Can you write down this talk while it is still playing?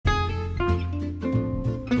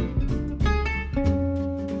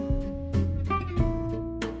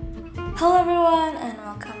Hello everyone and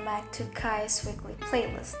welcome back to Kai's Weekly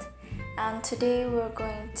Playlist. And today we're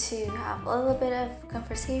going to have a little bit of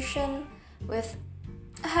conversation with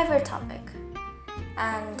a heavier topic.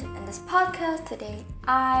 And in this podcast today,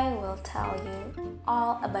 I will tell you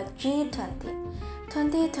all about G20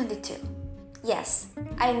 2022. Yes,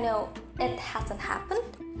 I know it hasn't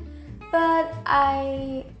happened, but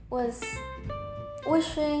I was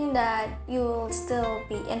wishing that you will still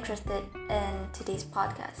be interested in today's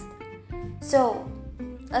podcast. So,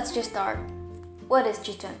 let's just start. What is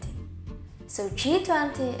G20? So,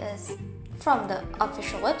 G20 is, from the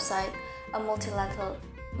official website, a multilateral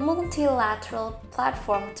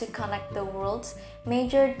platform to connect the world's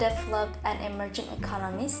major developed and emerging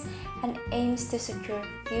economies and aims to secure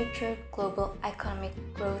future global economic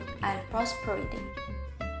growth and prosperity.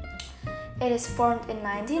 It is formed in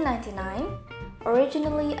 1999,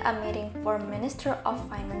 originally a meeting for Minister of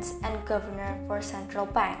Finance and Governor for Central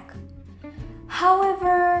Bank.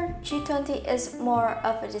 However, G20 is more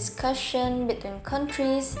of a discussion between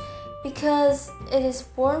countries because it is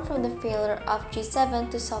born from the failure of G7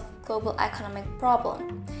 to solve global economic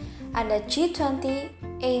problem, and the G20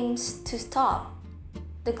 aims to stop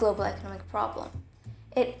the global economic problem.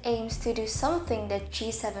 It aims to do something that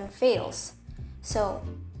G7 fails. So,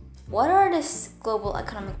 what are this global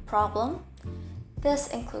economic problem? This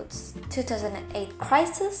includes 2008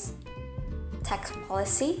 crisis, tax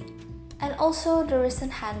policy, and also the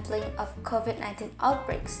recent handling of COVID-19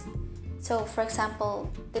 outbreaks. So, for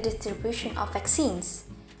example, the distribution of vaccines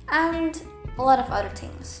and a lot of other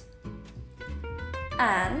things.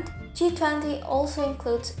 And G20 also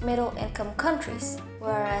includes middle-income countries,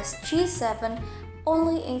 whereas G7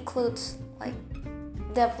 only includes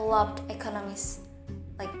developed economies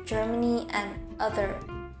like Germany and other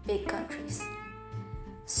big countries.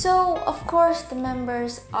 So, of course, the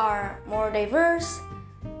members are more diverse.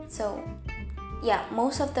 So,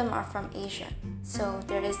 most of them are from Asia. So,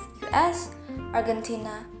 there is US,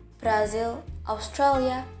 Argentina, Brazil,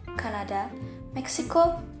 Australia, Canada,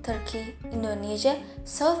 Mexico, Turkey, Indonesia,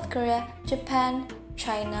 South Korea, Japan,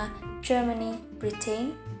 China, Germany,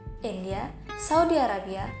 Britain, India, Saudi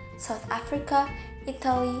Arabia, South Africa,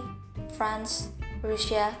 Italy, France,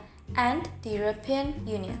 Russia, and the European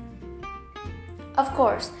Union. Of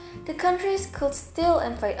course, the countries could still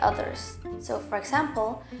invite others. So, for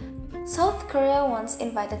example, South Korea once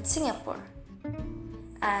invited Singapore.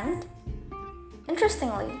 And,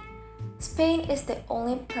 interestingly, Spain is the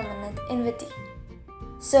only permanent invitee.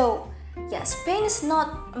 So, Spain is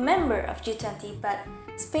not a member of G20, but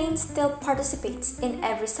Spain still participates in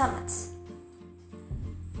every summit.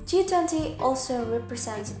 G20 also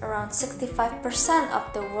represents around 65%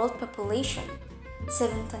 of the world population,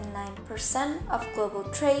 79% of global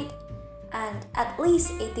trade, and at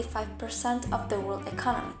least 85% of the world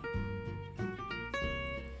economy.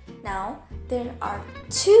 Now, there are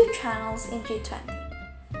two channels in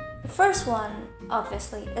G20. The first one,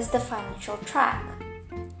 obviously, is the financial track.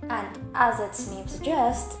 And as its name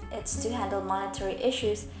suggests, it's to handle monetary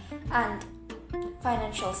issues and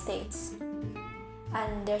financial states.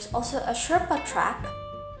 And there's also a Sherpa track,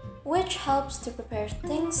 which helps to prepare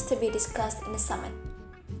things to be discussed in the summit.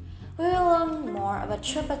 We will learn more about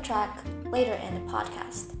Sherpa track later in the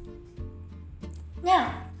podcast.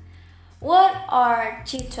 Now, what are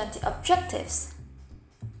G20 objectives?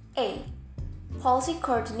 A. Policy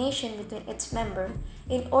coordination between its members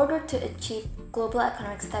in order to achieve global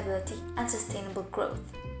economic stability and sustainable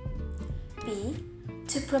growth. B.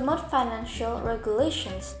 To promote financial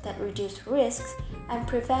regulations that reduce risks and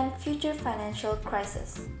prevent future financial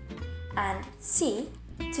crises. And C.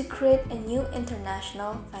 To create a new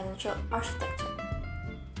international financial architecture.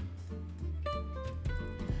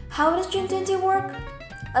 How does G20 work?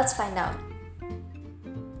 Let's find out.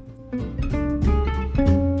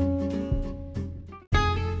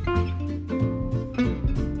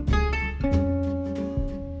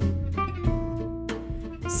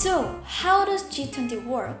 So, how does G20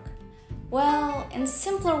 work? Well, in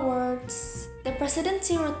simpler words, the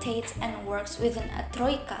presidency rotates and works within a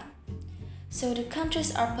troika. So the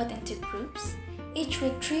countries are put into groups, each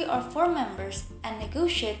with 3 or 4 members, and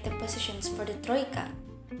negotiate the positions for the troika.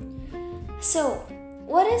 So,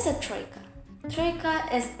 what is a troika? Troika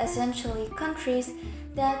is essentially countries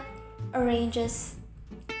that arranges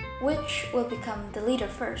which will become the leader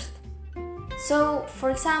first. So, for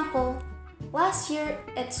example, last year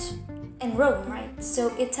it's in Rome, right? So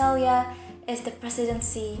Italia is the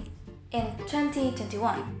presidency in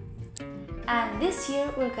 2021. And this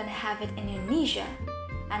year we're gonna have it in Indonesia,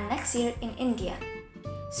 and next year in India.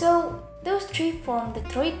 So those 3 form the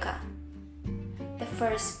troika. The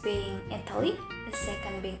first being Italy, the the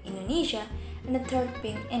second being Indonesia, and the third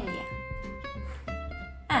being India.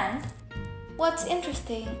 And what's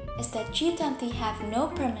interesting is that G20 have no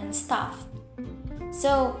permanent staff.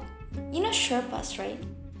 So, you know Sherpas, right?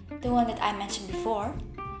 The one that I mentioned before?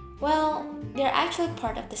 Well, they're actually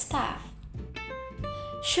part of the staff.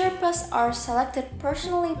 Sherpas are selected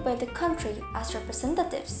personally by the country as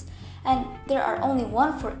representatives, and there are only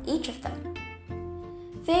one for each of them.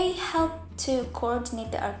 They help to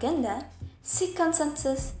coordinate the agenda, seek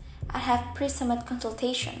consensus, and have pre-summit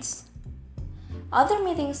consultations. Other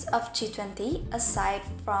meetings of G20, aside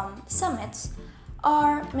from summits,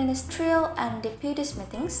 are ministerial and deputies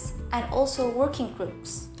meetings and also working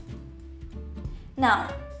groups.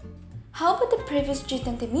 Now, how about the previous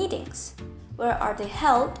G20 meetings? Where are they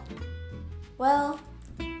held? Well,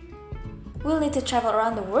 we'll need to travel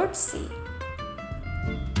around the world to see.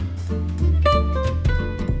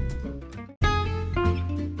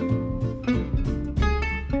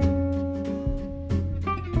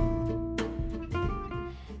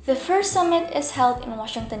 The first summit is held in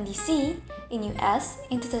Washington, D.C. in US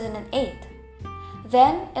in 2008,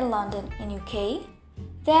 then in London in UK,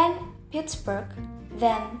 then Pittsburgh,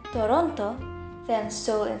 then Toronto, then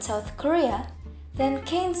Seoul in South Korea, then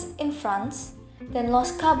Cannes in France, then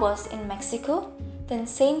Los Cabos in Mexico, then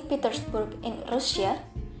St. Petersburg in Russia,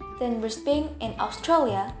 then Brisbane in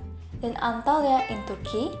Australia, then Antalya in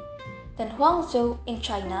Turkey, then Guangzhou in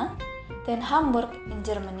China, then Hamburg in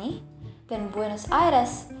Germany, then Buenos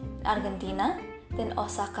Aires in Argentina, then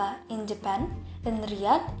Osaka in Japan, then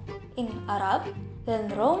Riyadh in Arab, then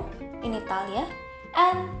Rome in Italy,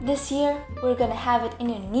 and this year we're gonna have it in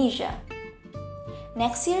Indonesia.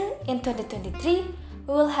 Next year, in 2023,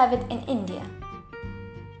 we will have it in India.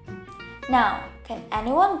 Now, can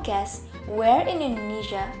anyone guess where in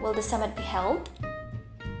Indonesia will the summit be held?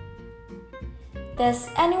 Does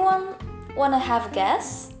anyone wanna have a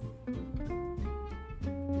guess?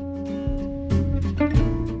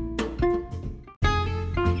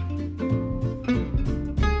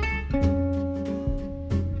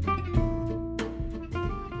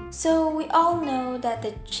 So we all know that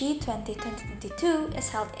the G20 2022 is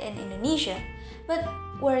held in Indonesia, but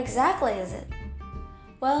where exactly is it?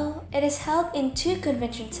 Well, it is held in two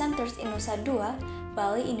convention centers in Nusa Dua,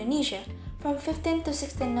 Bali, Indonesia, from 15 to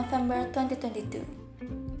 16 November 2022.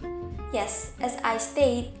 Yes, as I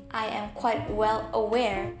state, I am quite well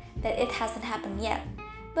aware that it hasn't happened yet,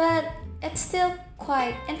 but it's still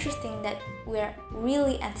quite interesting that we're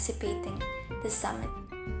really anticipating the summit.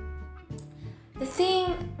 The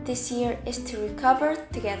theme this year is to recover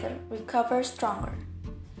together, recover stronger.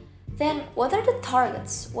 Then, what are the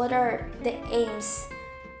targets? What are the aims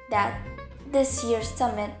that this year's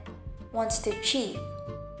summit wants to achieve?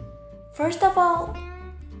 First of all,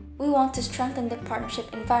 we want to strengthen the partnership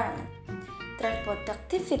environment, drive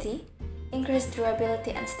productivity, increase durability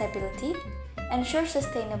and stability, ensure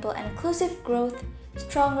sustainable and inclusive growth,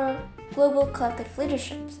 stronger global collective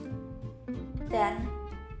leaderships. Then,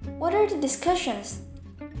 what are the discussions?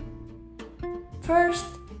 First,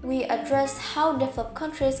 we address how developed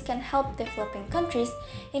countries can help developing countries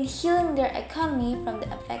in healing their economy from the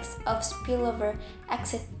effects of spillover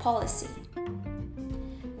exit policy.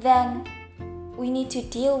 Then, we need to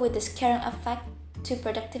deal with the scaring effect to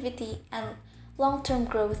productivity and long-term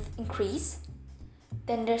growth increase.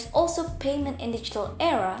 Then there's also payment in digital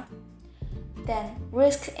era. Then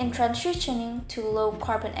risks in transitioning to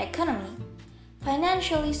low-carbon economy.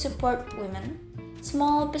 Financially support women,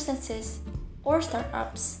 small businesses, or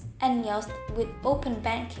startups, and youth with open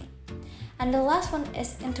banking. And the last one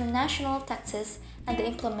is international taxes and the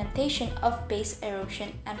implementation of base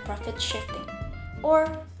erosion and profit shifting, or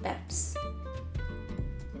BEPS.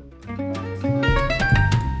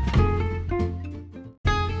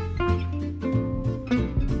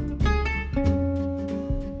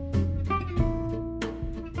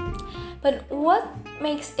 But what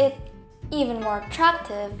makes it even more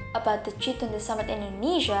attractive about the G20 Summit in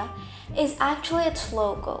Indonesia is actually its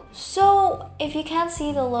logo. So if you can't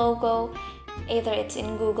see the logo, either it's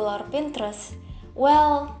in Google or Pinterest,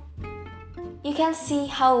 well, you can see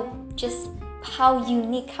how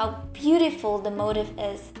unique, how beautiful the motif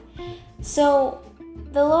is. So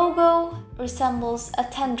the logo resembles a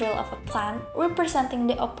tendril of a plant representing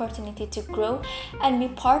the opportunity to grow and be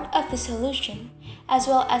part of the solution, as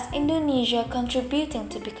well as Indonesia contributing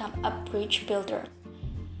to become a bridge builder.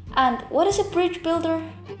 And what is a bridge builder?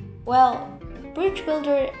 Well, bridge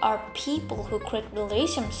builders are people who create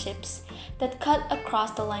relationships that cut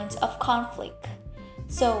across the lines of conflict.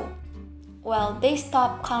 So, they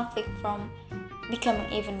stop conflict from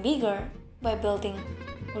becoming even bigger by building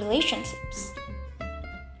relationships.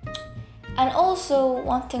 And also,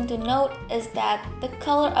 one thing to note is that the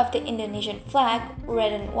color of the Indonesian flag,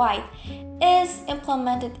 red and white, is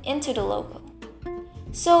implemented into the logo.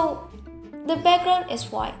 So, the background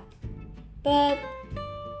is white, but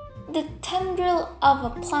the tendril of a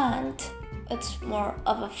plant, it's more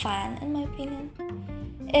of a fan in my opinion,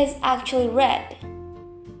 is actually red.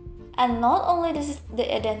 And not only this is the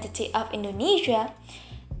identity of Indonesia,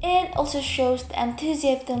 it also shows the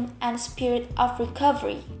enthusiasm and spirit of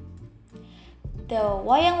recovery. The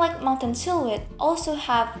wayang-like mountain silhouette also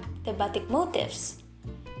have the batik motifs.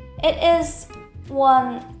 It is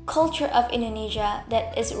one culture of Indonesia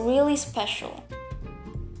that is really special.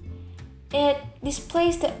 It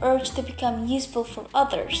displays the urge to become useful for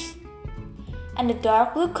others. And the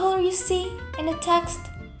dark blue color you see in the text,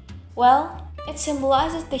 well, it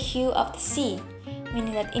symbolizes the hue of the sea,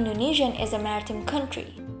 meaning that Indonesia is a maritime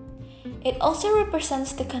country. It also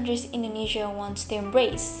represents the countries Indonesia wants to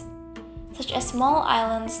embrace, such as small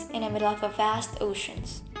islands in the middle of a vast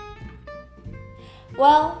oceans.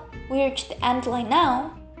 Well, we reached the end line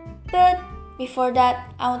now, but before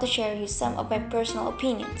that, I want to share you some of my personal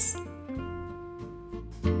opinions.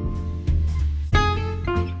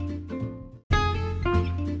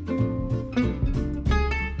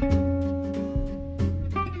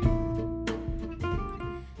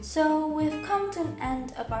 So, we've come to an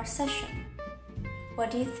end of our session.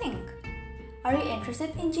 What do you think? Are you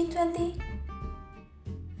interested in G20?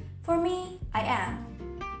 For me, I am.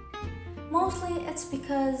 Mostly it's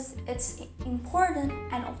because it's important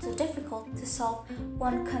and also difficult to solve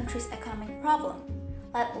one country's economic problem,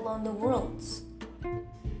 let alone the world's.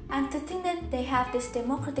 And to think that they have this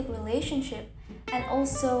democratic relationship and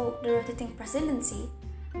also the rotating presidency,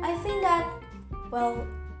 I think that, well,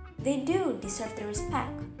 they do deserve the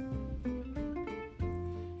respect.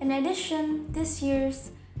 In addition, this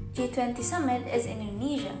year's G20 summit is in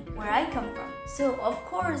Indonesia, where I come from. So, of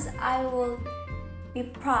course, I will be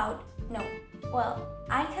proud.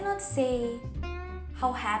 I cannot say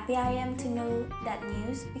how happy I am to know that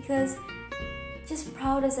news because just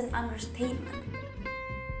proud is an understatement.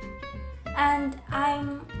 And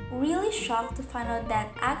I'm really shocked to find out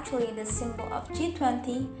that actually the symbol of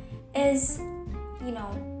G20 is,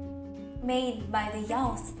 made by the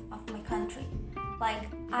youth of my country.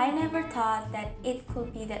 Like, I never thought that it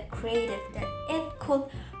could be that creative, that it could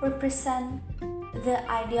represent the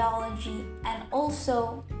ideology and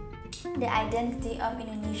also the identity of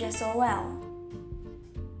Indonesia so well.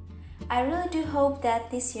 I really do hope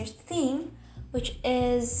that this year's theme, which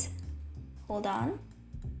is,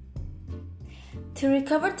 to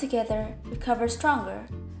recover together, recover stronger,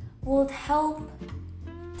 would help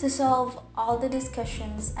to solve all the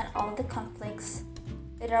discussions and all the conflicts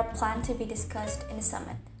that are planned to be discussed in the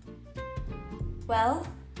summit. Well,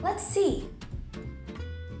 let's see.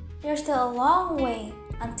 There's still a long way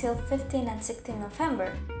until 15 and 16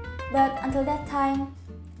 November, but until that time,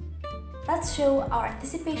 let's show our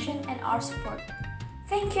anticipation and our support.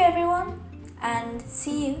 Thank you everyone, and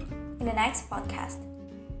see you in the next podcast.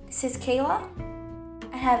 This is Kayla,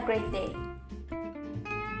 and have a great day.